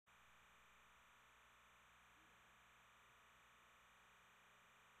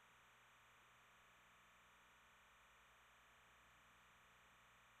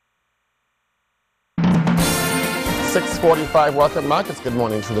6:45. Welcome back. It's Good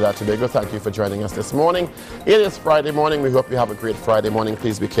Morning Trinidad Tobago. Thank you for joining us this morning. It is Friday morning. We hope you have a great Friday morning.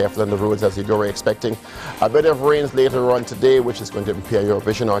 Please be careful on the roads as you go. We're expecting a bit of rains later on today, which is going to impair your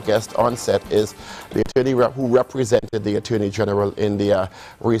vision. Our guest on set is the attorney who represented the Attorney General in the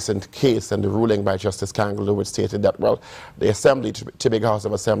recent case and the ruling by Justice Kangaloo, which stated that, well, the Assembly, Tobago House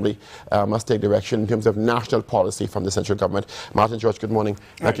of Assembly, must take direction in terms of national policy from the central government. Martin George, good morning.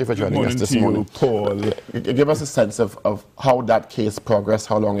 Thank you for joining us this morning. Paul. Give us a sense of how that case progressed,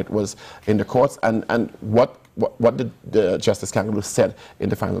 how long it was in the courts, and what did Justice Kangaloo said in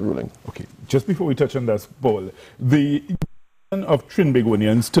the final ruling. Okay, just before we touch on that, Paul, the of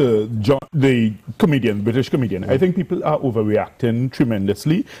Trinbagonians to the comedian, British comedian. I think people are overreacting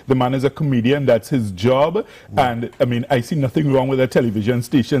tremendously. The man is a comedian, that's his job. And I mean, I see nothing wrong with a television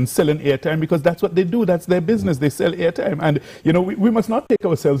station selling airtime because that's what they do, that's their business, they sell airtime. And you know, we must not take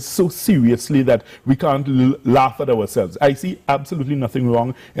ourselves so seriously that we can't laugh at ourselves. I see absolutely nothing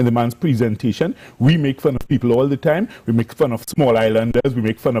wrong in the man's presentation. We make fun of people all the time. We make fun of small islanders, we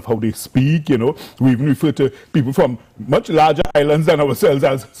make fun of how they speak, you know. We even refer to people from much larger islands than ourselves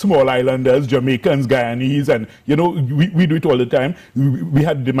as small islanders, Jamaicans, Guyanese, and you know, we do it all the time. We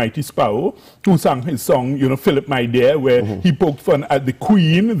had the Mighty Sparrow who sang his song, you know, Philip My Dear, where he poked fun at the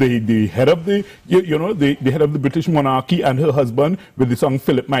Queen, the head of the, you know, the head of the British monarchy, and her husband with the song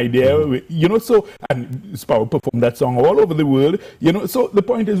Philip My Dear, you know. So, and Sparrow performed that song all over the world, you know. So the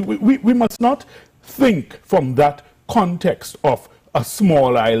point is, we must not think from that context of a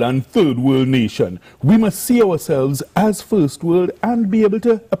small island, third world nation. We must see ourselves as first world and be able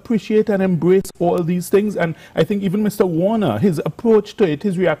to appreciate and embrace all these things. And I think even Mr. Warner, his approach to it,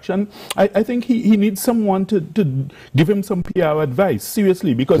 his reaction, I think he needs someone to give him some PR advice,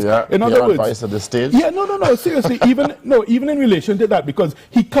 seriously, because in other words, advice at this stage? Yeah, no, seriously, even in relation to that, because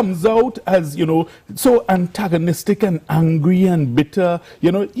he comes out as, you know, so antagonistic and angry and bitter,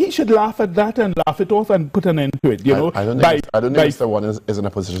 you know. He should laugh at that and laugh it off and put an end to it, you know. I don't think Mr. One is in a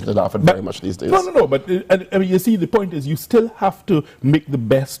position to laugh at very much these days. No, but I mean, you see, the point is you still have to make the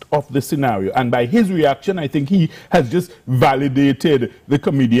best of the scenario. And by his reaction, I think he has just validated the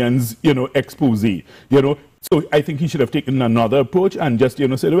comedian's, you know, expose, you know. So I think he should have taken another approach and just, you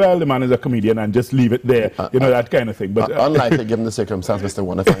know, said, well, the man is a comedian and just leave it there, you know, that kind of thing. But unlikely, given the circumstance, Mr.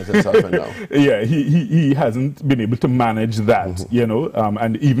 Warner finds himself in now. Yeah, he hasn't been able to manage that, you know,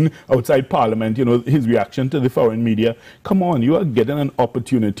 and even outside Parliament, you know, his reaction to the foreign media. Come on, you are getting an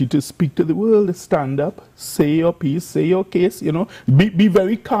opportunity to speak to the world. Stand up, say your piece, say your case, you know. Be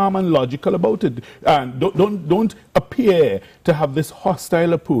very calm and logical about it, and don't appear to have this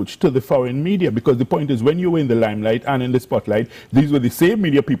hostile approach to the foreign media, because the point is, when you were in the limelight and in the spotlight, these were the same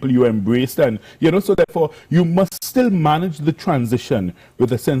media people you embraced, and you know, so therefore you must still manage the transition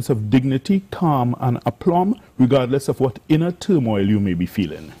with a sense of dignity, calm and aplomb, regardless of what inner turmoil you may be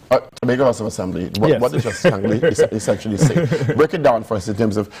feeling. Tobago House of Assembly, what did Justice Kangaloo essentially say? Break it down for us in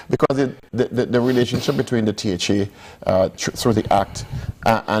terms of, because the relationship between the THA through the Act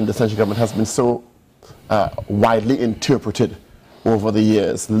and the central government has been so widely interpreted over the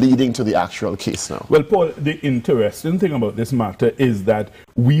years, leading to the actual case now. Well, Paul, the interesting thing about this matter is that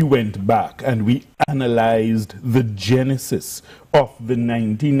we went back and we analyzed the genesis of the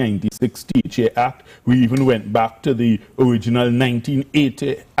 1996 THA Act. We even went back to the original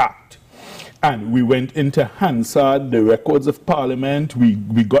 1980 Act. And we went into Hansard, the records of Parliament. We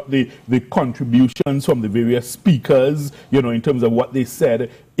got the contributions from the various speakers, you know, in terms of what they said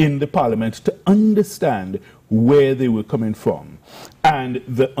in the Parliament, to understand where they were coming from. And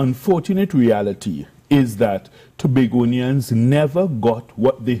the unfortunate reality is that Tobagonians never got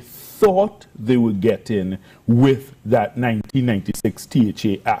what they thought they were getting with that 1996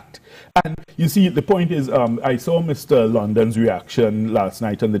 THA Act. And you see, the point is, I saw Mr. London's reaction last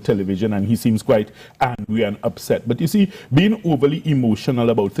night on the television, and he seems quite angry and upset. But you see, being overly emotional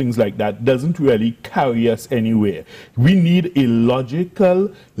about things like that doesn't really carry us anywhere. We need a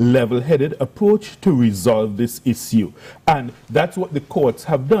logical, level-headed approach to resolve this issue. And that's what the courts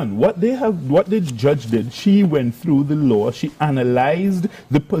have done. What the judge did, she went through the law, she analyzed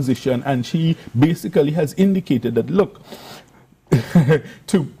the position, and she basically has indicated that, look,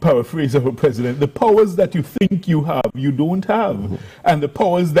 to paraphrase our president, the powers that you think you have, you don't have. And the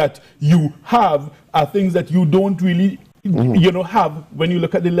powers that you have are things that you don't really you know, have when you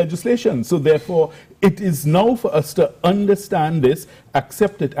look at the legislation. So therefore, it is now for us to understand this,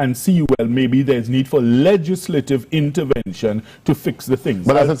 accept it, and see, well, maybe there's need for legislative intervention to fix the things.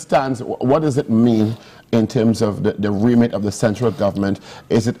 But as it stands, what does it mean in terms of the remit of the central government?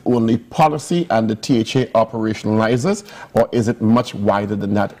 Is it only policy and the THA operationalizes, or is it much wider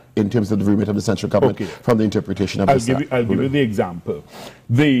than that in terms of the remit of the central government from the interpretation of I'll this give you the example.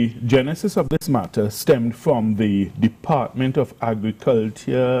 The genesis of this matter stemmed from the Department of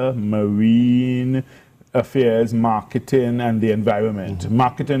Agriculture, Marine Affairs, Marketing and the Environment.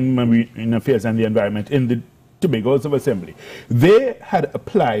 Marketing, Marine Affairs and the Environment in the Tobago House of Assembly. They had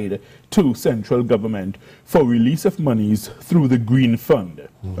applied to central government for release of monies through the Green Fund,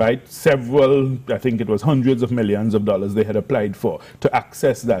 right? Several, I think it was hundreds of millions of dollars they had applied for to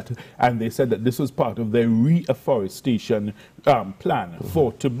access that. And they said that this was part of their reforestation plan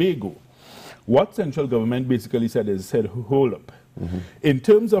for Tobago. What central government basically said is, hold up. In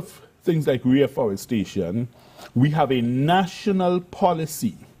terms of things like reforestation, we have a national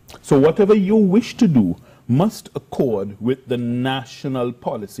policy. So whatever you wish to do must accord with the national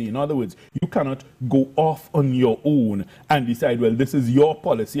policy. In other words, you cannot go off on your own and decide, well, this is your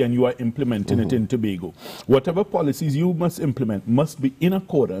policy and you are implementing it in Tobago. Whatever policies you must implement must be in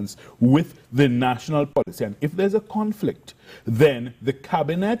accordance with the national policy. And if there's a conflict, then the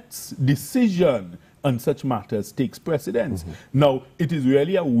cabinet's decision on such matters takes precedence. Now, it is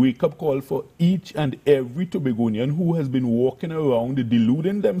really a wake-up call for each and every Tobagonian who has been walking around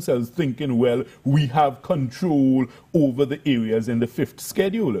deluding themselves thinking, well, we have control over the areas in the 5th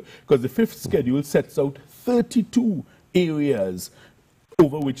schedule. Because the 5th schedule sets out 32 areas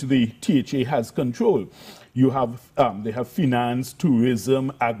over which the THA has control. You have, they have finance,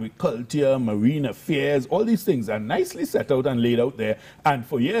 tourism, agriculture, marine affairs, all these things are nicely set out and laid out there. And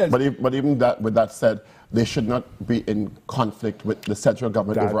for years... But even that, with that said, they should not be in conflict with the central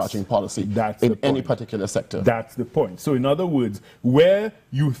government overarching policy in any particular sector. That's the point. So in other words, where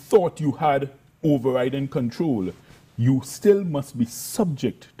you thought you had overriding control, you still must be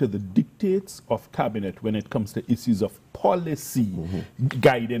subject to the dictates of cabinet when it comes to issues of policy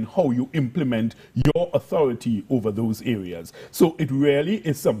guiding how you implement your authority over those areas. So it really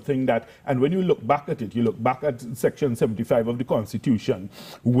is something that, and when you look back at it, you look back at Section 75 of the Constitution,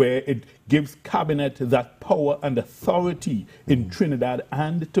 where it gives cabinet that power and authority in Trinidad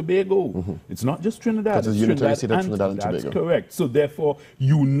and Tobago. It's not just Trinidad, it's Trinidad and Tobago. That's correct. So therefore,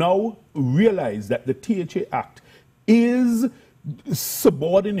 you now realize that the THA Act is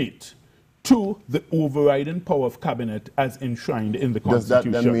subordinate to the overriding power of cabinet as enshrined in the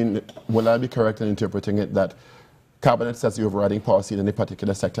Constitution. Does that then mean, will I be correct in interpreting it that cabinet sets the overriding policy in any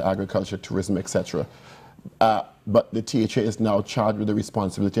particular sector, agriculture, tourism, etc., but the THA is now charged with the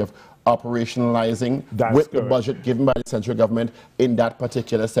responsibility of operationalizing the budget given by the central government in that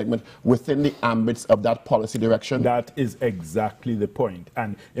particular segment within the ambits of that policy direction? That is exactly the point.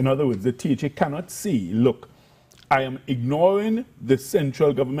 And in other words, the THA cannot see, look, I am ignoring the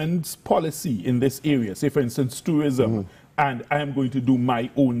central government's policy in this area, say for instance tourism, and I am going to do my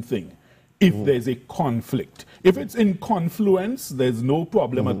own thing. If there's a conflict. If it's in confluence, there's no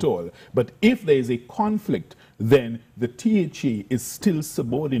problem at all. But if there is a conflict, then the THA is still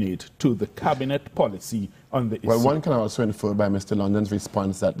subordinate to the cabinet policy on the issue. Well, one can also infer by Mr. London's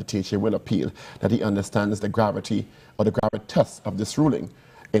response that the THA will appeal, that he understands the gravity or the gravitas of this ruling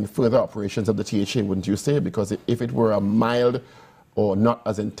in further operations of the THA, wouldn't you say? Because if it were a mild or not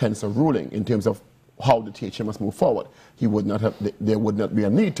as intense a ruling in terms of how the THA must move forward, he would not have, there would not be a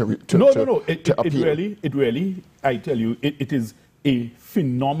need to appeal. It really, I tell you, it is a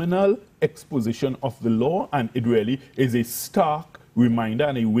phenomenal exposition of the law, and it really is a stark reminder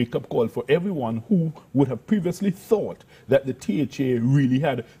and a wake-up call for everyone who would have previously thought that the THA really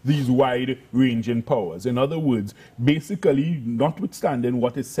had these wide-ranging powers. In other words, basically, notwithstanding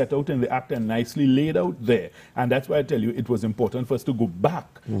what is set out in the Act and nicely laid out there, and that's why I tell you it was important for us to go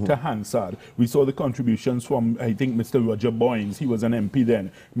back to Hansard. We saw the contributions from, I think, Mr. Roger Boynes, he was an MP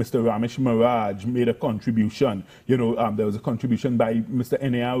then, Mr. Ramesh Maraj made a contribution, you know, there was a contribution by Mr.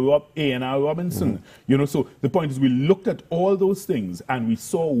 A.N.R. Robinson, you know, so the point is we looked at all those things and we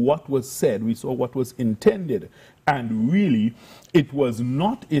saw what was said, we saw what was intended, and really it was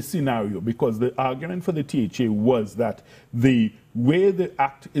not a scenario, because the argument for the THA was that the way the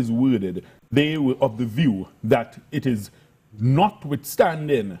Act is worded, they were of the view that it is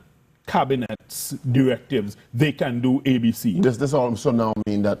notwithstanding cabinet's directives, they can do ABC. Does this also now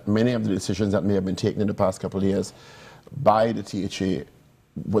mean that many of the decisions that may have been taken in the past couple of years by the THA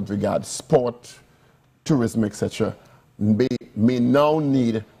with regard to sport, tourism, etc., may now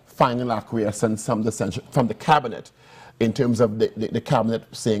need final acquiescence from the cabinet, in terms of the cabinet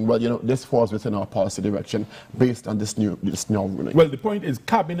saying, well, you know, this falls within our policy direction based on this new ruling? Well, the point is,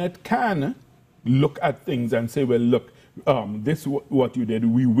 cabinet can look at things and say, well, look, this is what you did.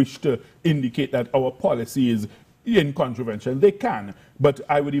 We wish to indicate that our policy is incontrovertible. They can, but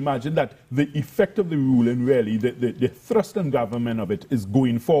I would imagine that the effect of the ruling, really, the thrust and government of it is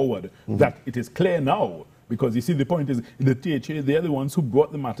going forward, that it is clear now. Because you see, the point is, the THA, they're the ones who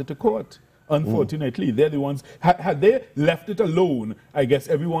brought the matter to court. Unfortunately, they're the ones, had they left it alone, I guess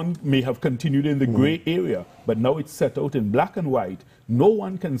everyone may have continued in the grey area. But now it's set out in black and white. No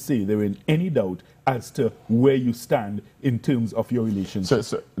one can say they're in any doubt as to where you stand in terms of your relationship.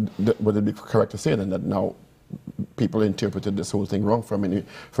 So would it be correct to say then that now people interpreted this whole thing wrong for many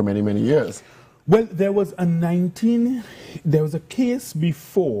years? Well, there was a case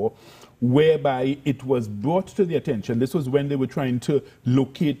before whereby it was brought to the attention. This was when they were trying to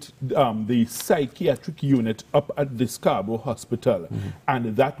locate the psychiatric unit up at the Scarborough Hospital.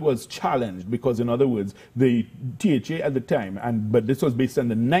 And that was challenged because, in other words, the THA at the time, but this was based on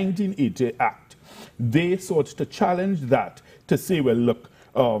the 1980 Act, they sought to challenge that to say, well, look,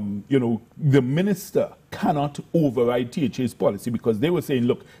 the minister cannot override THA's policy, because they were saying,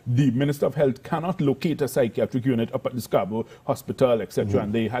 look, the Minister of Health cannot locate a psychiatric unit up at the Scarborough Hospital, etc.,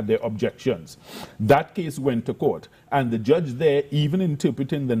 and they had their objections. That case went to court, and the judge there, even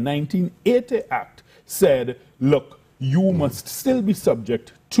interpreting the 1980 Act, said, look, you must still be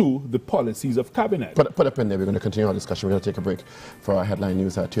subject to the policies of cabinet. Put up in there. We're going to continue our discussion. We're going to take a break for our headline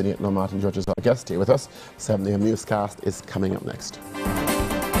news. 28 now, Martin George is our guest. Stay with us. 7 a.m. newscast is coming up next.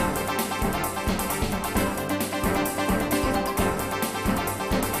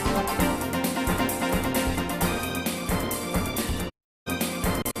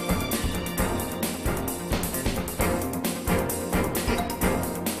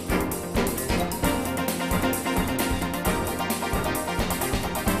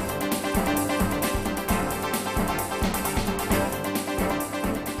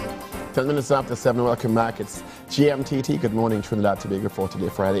 Minutes after 7, welcome back. It's GMTT. Good morning, Trinidad Tobago, for today,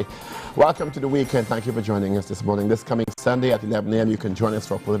 Friday. Welcome to the weekend. Thank you for joining us this morning. This coming Sunday at 11 a.m., you can join us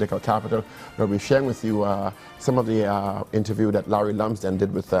for Political Capital, where we're sharing with you some of the interview that Larry Lumsden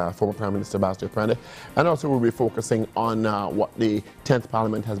did with former Prime Minister Bastille Prende. And also we'll be focusing on what the 10th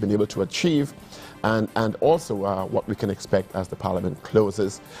Parliament has been able to achieve, and also what we can expect as the Parliament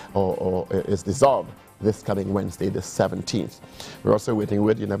closes or is dissolved this coming Wednesday, the 17th. We're also waiting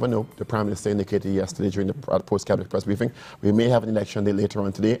with, you never know, the Prime Minister indicated yesterday during the post-cabinet press briefing, we may have an election day later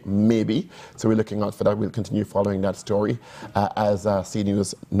on today, maybe. So we're looking out for that. We'll continue following that story as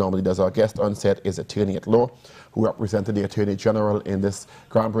CNews normally does. Our guest on set is Attorney at Law, who represented the Attorney General in this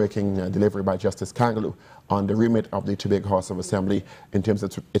groundbreaking delivery by Justice Kangaloo on the remit of the Tobago House of Assembly in terms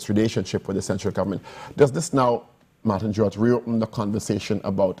of its relationship with the central government. Does this now, Martin George, reopen the conversation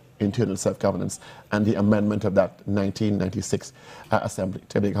about internal self-governance and the amendment of that 1996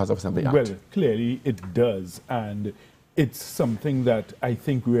 Tobago House of Assembly Act? Well, clearly it does, and it's something that I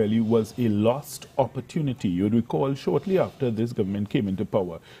think really was a lost opportunity. You'd recall shortly after this government came into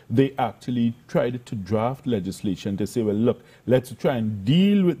power, they actually tried to draft legislation to say, well, look, let's try and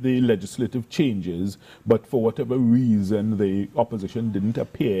deal with the legislative changes, but for whatever reason, the opposition didn't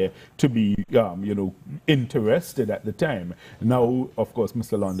appear to be, interested at the time. Now, of course,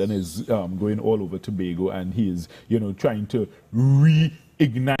 Mr. London is going all over Tobago, and he is, trying to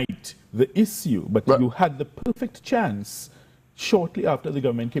reignite the issue. But you had the perfect chance shortly after the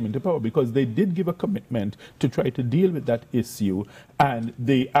government came into power, because they did give a commitment to try to deal with that issue, and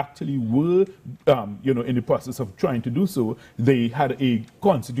they actually were, in the process of trying to do so. They had a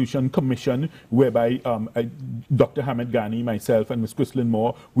Constitution Commission whereby Dr. Hamed Ghani, myself, and Ms. Chrislyn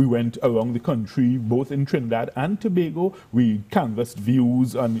Moore, we went around the country, both in Trinidad and Tobago. We canvassed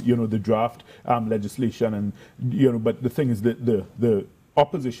views on, the draft legislation, and, but the thing is that the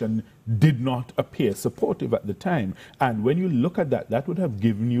opposition did not appear supportive at the time. And when you look at that, that would have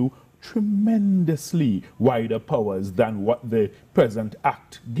given you tremendously wider powers than what the present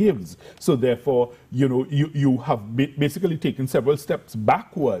act gives. So therefore, you have basically taken several steps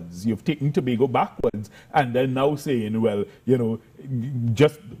backwards. You've taken Tobago backwards, and then now saying, well,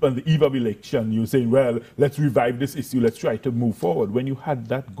 just on the eve of election, you're saying, well, let's revive this issue, let's try to move forward, when you had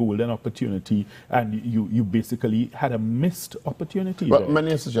that golden opportunity, and you basically had a missed opportunity. Well,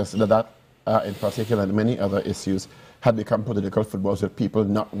 many have suggested that in particular, and many other issues had become political footballs, with people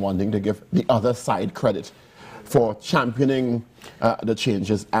not wanting to give the other side credit for championing the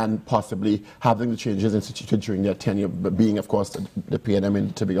changes and possibly having the changes instituted during their tenure, being, of course, the PNM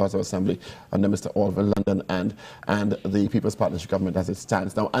in Tobago House of Assembly under Mr. Orville London and the People's Partnership Government as it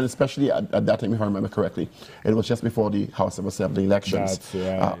stands now. And especially at that time, if I remember correctly, it was just before the House of Assembly elections,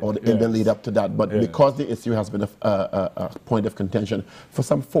 or in the lead up to that. But because the issue has been a point of contention for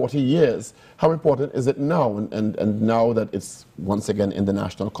some 40 years, how important is it now, and now that it's once again in the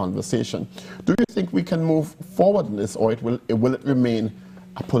national conversation? Do you think we can move forward in this, or will it remain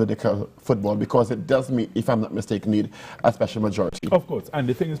a political football, because it does, if I'm not mistaken, need a special majority? Of course, and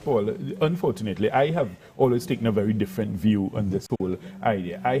the thing is, Paul, unfortunately, I have always taken a very different view on this whole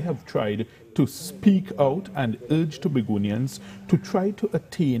idea. I have tried to speak out and urge Tobagonians to try to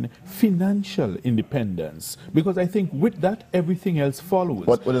attain financial independence, because I think with that, everything else follows.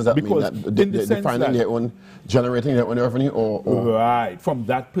 What does that because mean? Defining their own, generating their own revenue, or? Right, from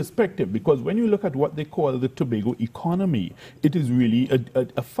that perspective, because when you look at what they call the Tobago economy, it is really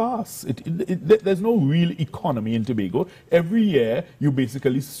a farce. There's no real economy in Tobago. Every year, you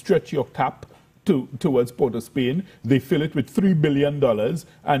basically stretch your cap towards Port of Spain. They fill it with $3 billion,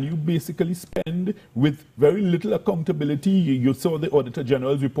 and you basically spend with very little accountability. You saw the Auditor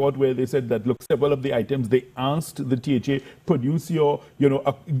General's report where they said that, look, several of the items they asked the THA, produce your,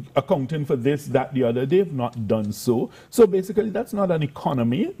 accounting for this, that, the other. They have not done so. So basically, that's not an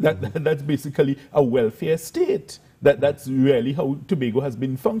economy. That's basically a welfare state. That's really how Tobago has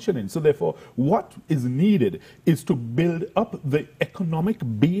been functioning. So therefore, what is needed is to build up the economic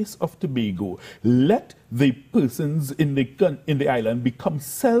base of Tobago. Let the persons in the island become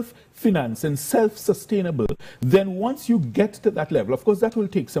self-financed and self-sustainable. Then once you get to that level, of course that will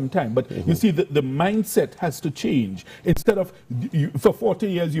take some time, but you see the mindset has to change. Instead of, for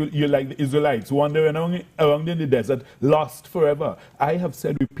 40 years you're like the Israelites, wandering around in the desert, lost forever. I have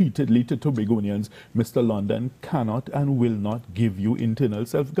said repeatedly to Tobagonians, Mr. London cannot and will not give you internal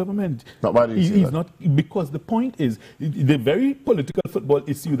self-government. But why do you say that? Not, because the point is, the very political football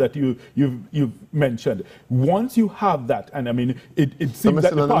issue that you've mentioned, once you have that, and I mean, it seems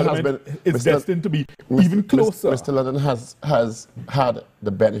that the Parliament is destined to be even closer. Mr. London has had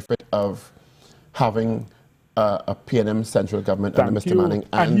the benefit of having a PNM central government under Mr. Manning,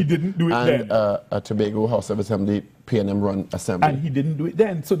 and he didn't do it then. A Tobago House of Assembly PNM run assembly. And he didn't do it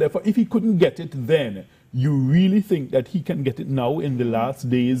then. So therefore, if he couldn't get it then, you really think that he can get it now in the last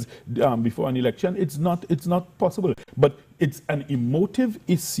days before an election? It's not possible. But it's an emotive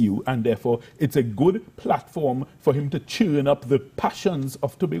issue, and therefore it's a good platform for him to churn up the passions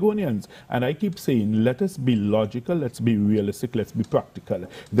of Tobagonians. And I keep saying, let us be logical, let's be realistic, let's be practical.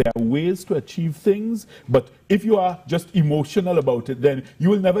 There are ways to achieve things, but if you are just emotional about it, then you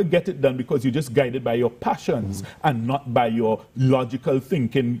will never get it done, because you're just guided by your passions and not by your logical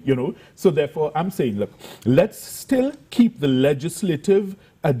thinking, So therefore, I'm saying, look, let's still keep the legislative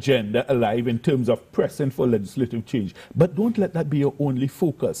agenda alive in terms of pressing for legislative change. But don't let that be your only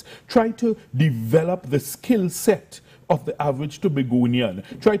focus. Try to develop the skill set of the average Tobagonian.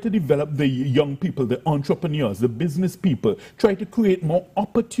 Try to develop the young people, the entrepreneurs, the business people. Try to create more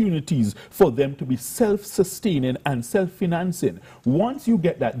opportunities for them to be self-sustaining and self-financing. Once you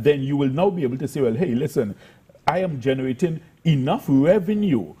get that, then you will now be able to say, well, hey, listen, I am generating enough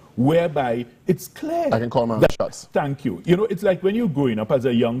revenue whereby it's clear. I can call my own shots. Thank you. It's like when you're growing up as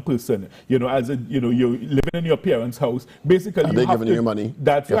a young person, you're living in your parents' house, basically and they're giving you money.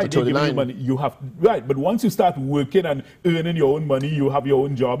 That's right, they're giving you money. Right, but once you start working and earning your own money, you have your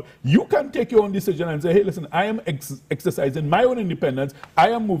own job, you can take your own decision and say, hey, listen, I am exercising my own independence, I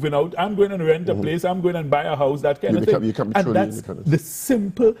am moving out, I'm going and rent a place, I'm going and buy a house, that kind of thing. You become and truly that's independent. the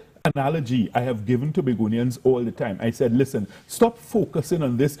simple analogy I have given to Tobagonians all the time. I said, listen, stop focusing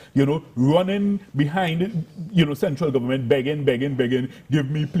on this, running behind, central government, begging, give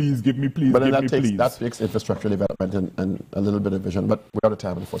me please, but then that takes infrastructure development and a little bit of vision. But we're out of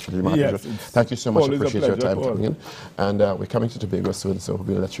time, unfortunately. Yes, thank you so much. I appreciate your time coming in. And we're coming to Tobago soon, so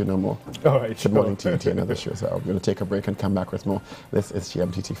we'll let you know more. All right. Good morning, TNT, and other shows. We're going to take a break and come back with more. This is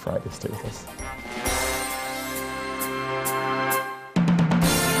GMTT Friday. Stay with us.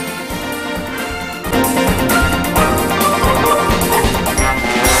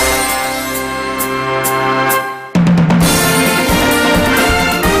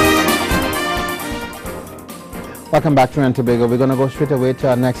 Welcome back to Trinidad and Tobago. We're going to go straight away to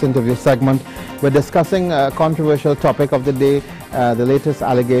our next interview segment. We're discussing a controversial topic of the day, the latest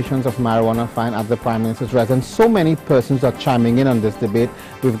allegations of marijuana fine at the Prime Minister's residence. So many persons are chiming in on this debate.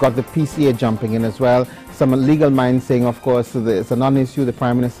 We've got the PCA jumping in as well. some legal minds saying, of course, it's a non-issue. The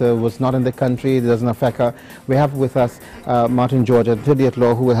Prime Minister was not in the country. It doesn't affect her. We have with us Martin George, a attorney at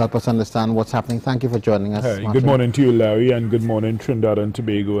law, who will help us understand what's happening. Thank you for joining us, Hi. Martin. Good morning to you, Larry, and good morning, Trinidad and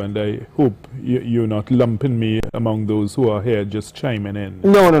Tobago. And I hope you're not lumping me among those who are here just chiming in.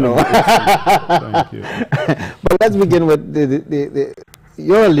 No. Thank you. But let's begin with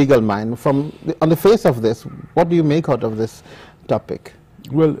you're a legal mind. On the face of this, what do you make out of this topic?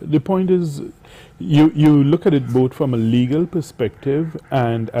 Well, the point is, you look at it both from a legal perspective,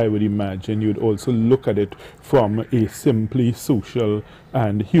 and I would imagine you'd also look at it from a simply social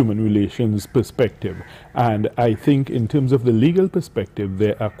and human relations perspective. And I think in terms of the legal perspective,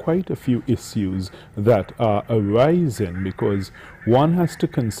 there are quite a few issues that are arising, because one has to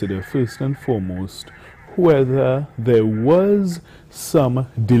consider first and foremost whether there was some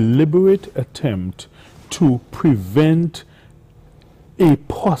deliberate attempt to prevent a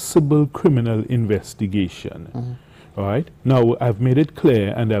possible criminal investigation. All right? Now, I've made it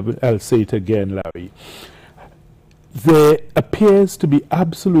clear, and I'll say it again, Larry. There appears to be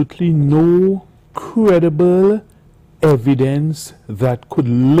absolutely no credible evidence that could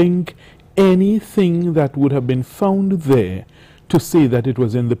link anything that would have been found there to say that it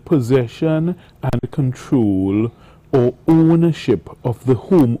was in the possession and control or ownership of the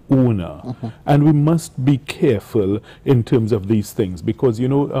homeowner. And we must be careful in terms of these things, because, you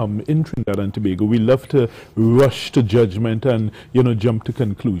know, in Trinidad and Tobago, we love to rush to judgment and, you know, jump to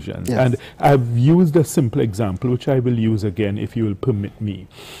conclusions. Yes. And I've used a simple example, which I will use again if you will permit me.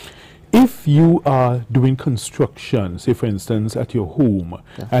 If you are doing construction, say for instance at your home,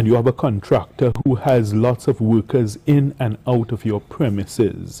 and you have a contractor who has lots of workers in and out of your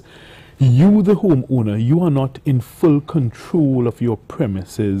premises, you, the homeowner, you are not in full control of your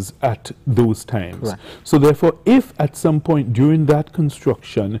premises at those times. Correct. So therefore, if at some point during that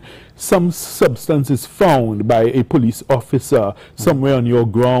construction some substance is found by a police officer somewhere on your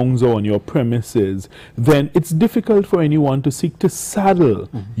grounds or on your premises, then it's difficult for anyone to seek to saddle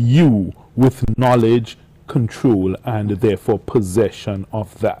you with knowledge, control, and therefore possession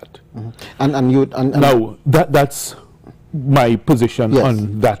of that. Now, that's my position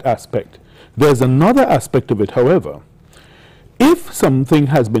on that aspect. There's another aspect of it, however. If something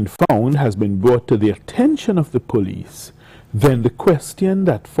has been found, has been brought to the attention of the police, then the question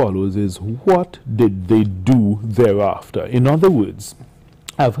that follows is, what did they do thereafter? In other words,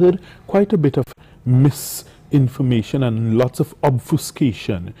 I've heard quite a bit of misinformation and lots of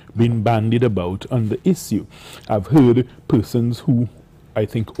obfuscation being bandied about on the issue. I've heard persons who I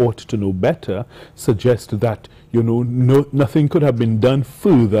think ought to know better suggest that, you know, nothing could have been done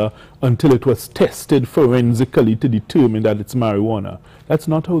further until it was tested forensically to determine that it's marijuana. That's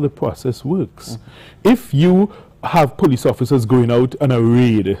not how the process works. If you have police officers going out on a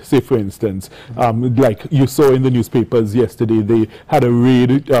raid, say for instance, like you saw in the newspapers yesterday, they had a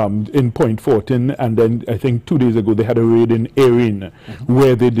raid in Point Fortin, and then I think 2 days ago they had a raid in Erin,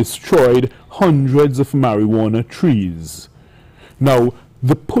 where they destroyed hundreds of marijuana trees. Now,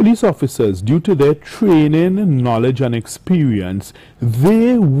 the police officers, due to their training, knowledge, and experience,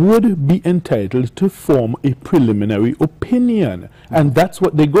 they would be entitled to form a preliminary opinion. And that's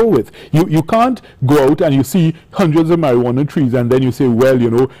what they go with. You can't go out and you see hundreds of marijuana trees and then you say, well,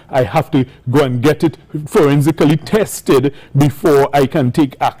 you know, I have to go and get it forensically tested before I can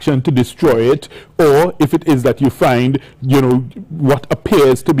take action to destroy it. Or if it is that you find, you know, what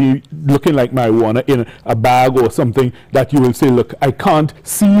appears to be looking like marijuana in a bag or something, that you will say, look, I can't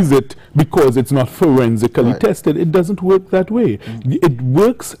seize it because it's not forensically tested. It doesn't work that way. It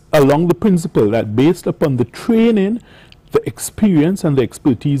works along the principle that based upon the training, the experience and the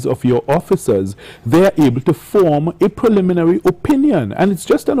expertise of your officers, they are able to form a preliminary opinion. And it's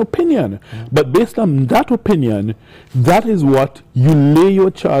just an opinion. But based on that opinion, that is what you lay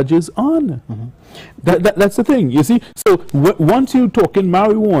your charges on. That's the thing, you see. So once you're talking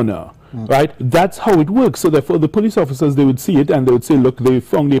marijuana, right, that's how it works. So therefore the police officers, they would see it and they would say, look, they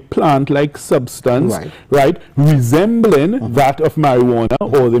found a plant-like substance, right, resembling that of marijuana,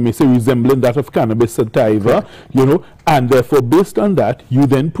 or they may say resembling that of cannabis sativa, you know, and therefore based on that you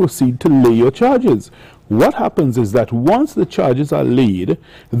then proceed to lay your charges. What happens is that once the charges are laid,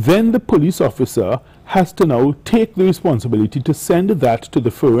 then the police officer has to now take the responsibility to send that to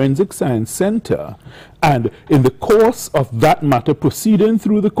the Forensic Science Center. And in the course of that matter proceeding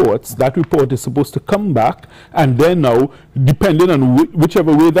through the courts, that report is supposed to come back, and then now, depending on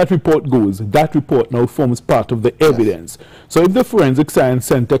whichever way that report goes, that report now forms part of the evidence. So if the Forensic Science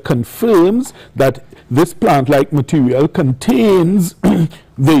Center confirms that this plant-like material contains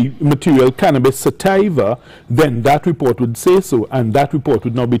the material cannabis sativa, then that report would say so, and that report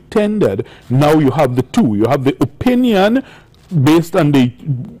would now be tendered. Now you have the the two. You have the opinion based on the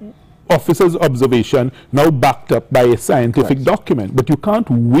officer's observation, now backed up by a scientific document. But you can't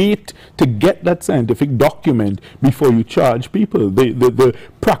wait to get that scientific document before you charge people. The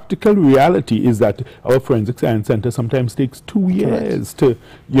practical reality is that our Forensic Science Center sometimes takes 2 years to,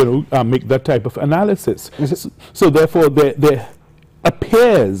 make that type of analysis. So therefore, there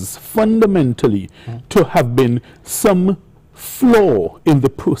appears fundamentally to have been some flaw in the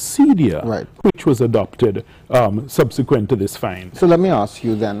procedure which was adopted subsequent to this find. So let me ask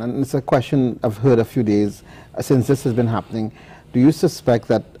you then, and it's a question I've heard a few days since this has been happening. Do you suspect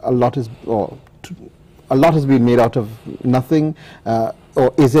that a lot has been made out of nothing,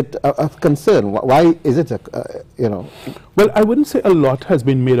 or is it a concern? Why is it Well, I wouldn't say a lot has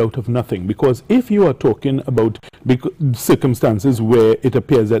been made out of nothing, because if you are talking about circumstances where it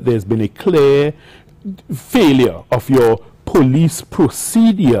appears that there's been a clear failure of your police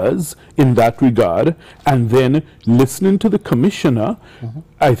procedures in that regard, and then listening to the commissioner,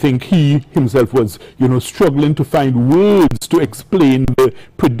 I think he himself was, struggling to find words to explain the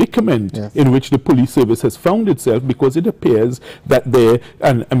predicament in which the police service has found itself, because it appears that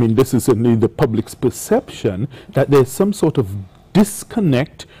and I mean, this is certainly the public's perception, that there's some sort of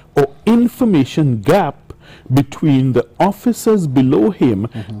disconnect or information gap between the officers below him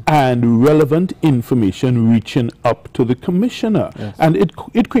and relevant information reaching up to the commissioner. And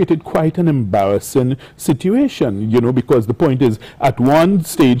it created quite an embarrassing situation, because the point is, at one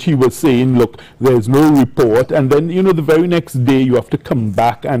stage he was saying, look, there's no report, and then, the very next day you have to come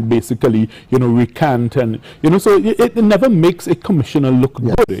back and basically, recant, and, so it never makes a commissioner look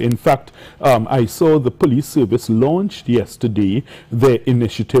good. In fact, I saw the police service launched yesterday their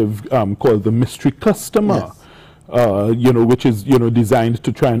initiative called the Mystery Customer. Which is, designed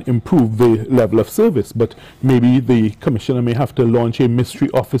to try and improve the level of service. But maybe the commissioner may have to launch a mystery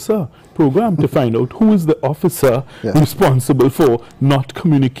officer program to find out who is the officer responsible for not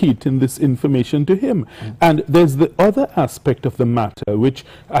communicating this information to him. And there's the other aspect of the matter, which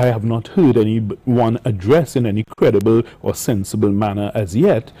I have not heard anyone address in any credible or sensible manner as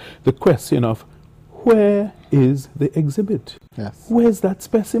yet, the question of, where is the exhibit? Where's that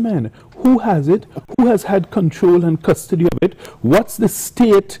specimen? Who has it? Who has had control and custody of it? What's the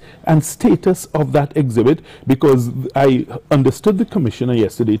state and status of that exhibit? Because I understood the commissioner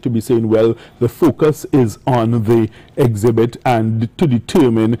yesterday to be saying, well, the focus is on the exhibit and to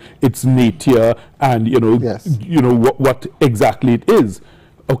determine its nature and, what exactly it is.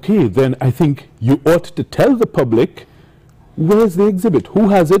 Okay, then I think you ought to tell the public, where's the exhibit? Who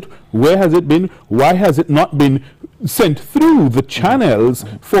has it? Where has it been? Why has it not been sent through the channels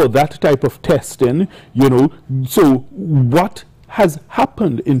for that type of testing? So what has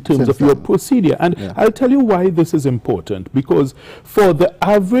happened in terms of your procedure? And I'll tell you why this is important. Because for the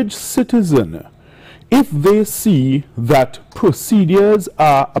average citizen, if they see that procedures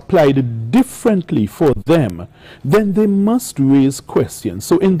are applied differently for them, then they must raise questions.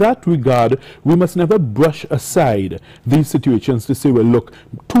 So in that regard, we must never brush aside these situations to say, well, look,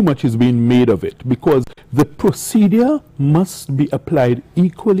 too much is being made of it, because the procedure must be applied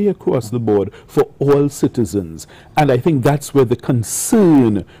equally across the board for all citizens. And I think that's where the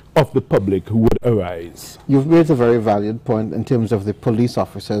concern of the public would arise. You've raised a very valid point in terms of the police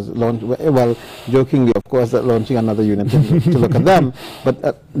officers, well, jokingly, of course, that launching another unit to look at them,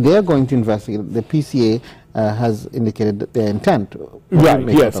 but they're going to investigate. The PCA has indicated their intent. Right,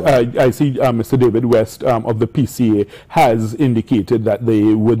 yes. I see Mr. David West of the PCA has indicated that they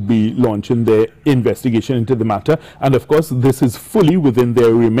would be launching their investigation into the matter. And of course, this is fully within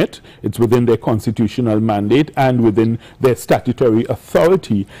their remit. It's within their constitutional mandate and within their statutory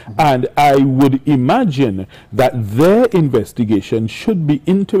authority. And I would imagine that their investigation should be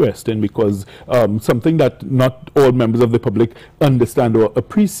interesting, because something that not all members of the public understand or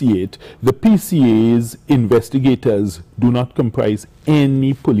appreciate, the PCA's investigators do not comprise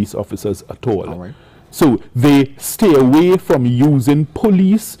any police officers at all. So they stay away from using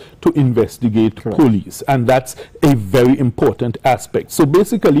police to investigate police, and that's a very important aspect. So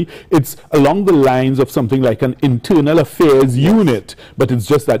basically, it's along the lines of something like an internal affairs unit, but it's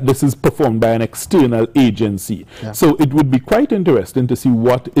just that this is performed by an external agency. So it would be quite interesting to see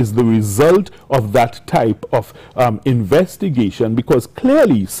what is the result of that type of investigation, because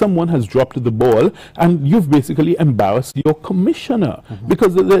clearly someone has dropped the ball and you've basically embarrassed your commissioner,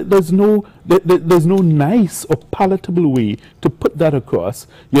 because there's no there's no nice or palatable way to put that across,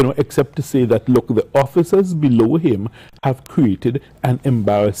 except to say that, look, the officers below him have created an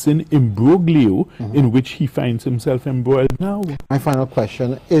embarrassing imbroglio in which he finds himself embroiled now. My final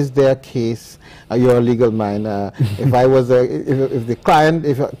question, is there a case, you're a legal mind, if I was if the client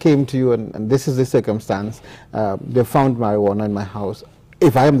came to you and this is the circumstance, they found marijuana in my house,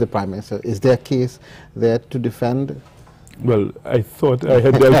 if I am the Prime Minister, is there a case there to defend? Well, I thought I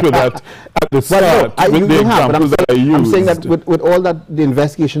had dealt with that at the start with the examples that I used. I'm saying that with all that, the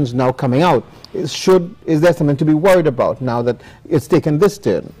investigations now coming out, is there something to be worried about now that it's taken this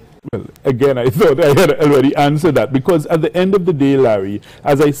turn? Well, again, I thought I had already answered that, because at the end of the day, Larry,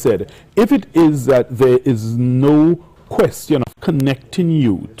 as I said, if it is that there is no question of connecting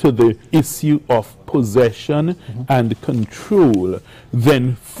you to the issue of possession and control,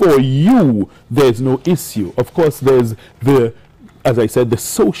 then for you there's no issue. Of course, there's as I said, the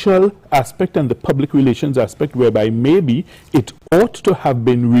social aspect and the public relations aspect, whereby maybe it ought to have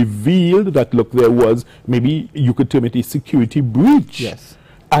been revealed that, look, there was, maybe you could term it a security breach. Yes.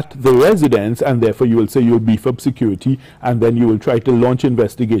 At the residence, and therefore you will say you'll beef up security, and then you will try to launch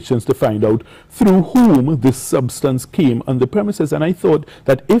investigations to find out through whom this substance came on the premises. And I thought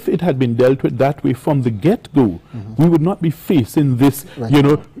that if it had been dealt with that way from the get-go, we would not be facing this,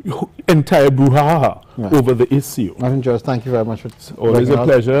 entire brouhaha over the issue. Martin George, thank you very much. It's always a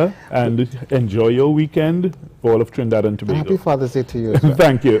pleasure, and enjoy your weekend, all of Trinidad and Tobago. Happy Father's Day to you as well.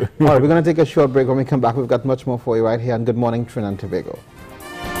 Thank you. All right, we're going to take a short break. When we come back, we've got much more for you right here on Good Morning Trinidad and Tobago.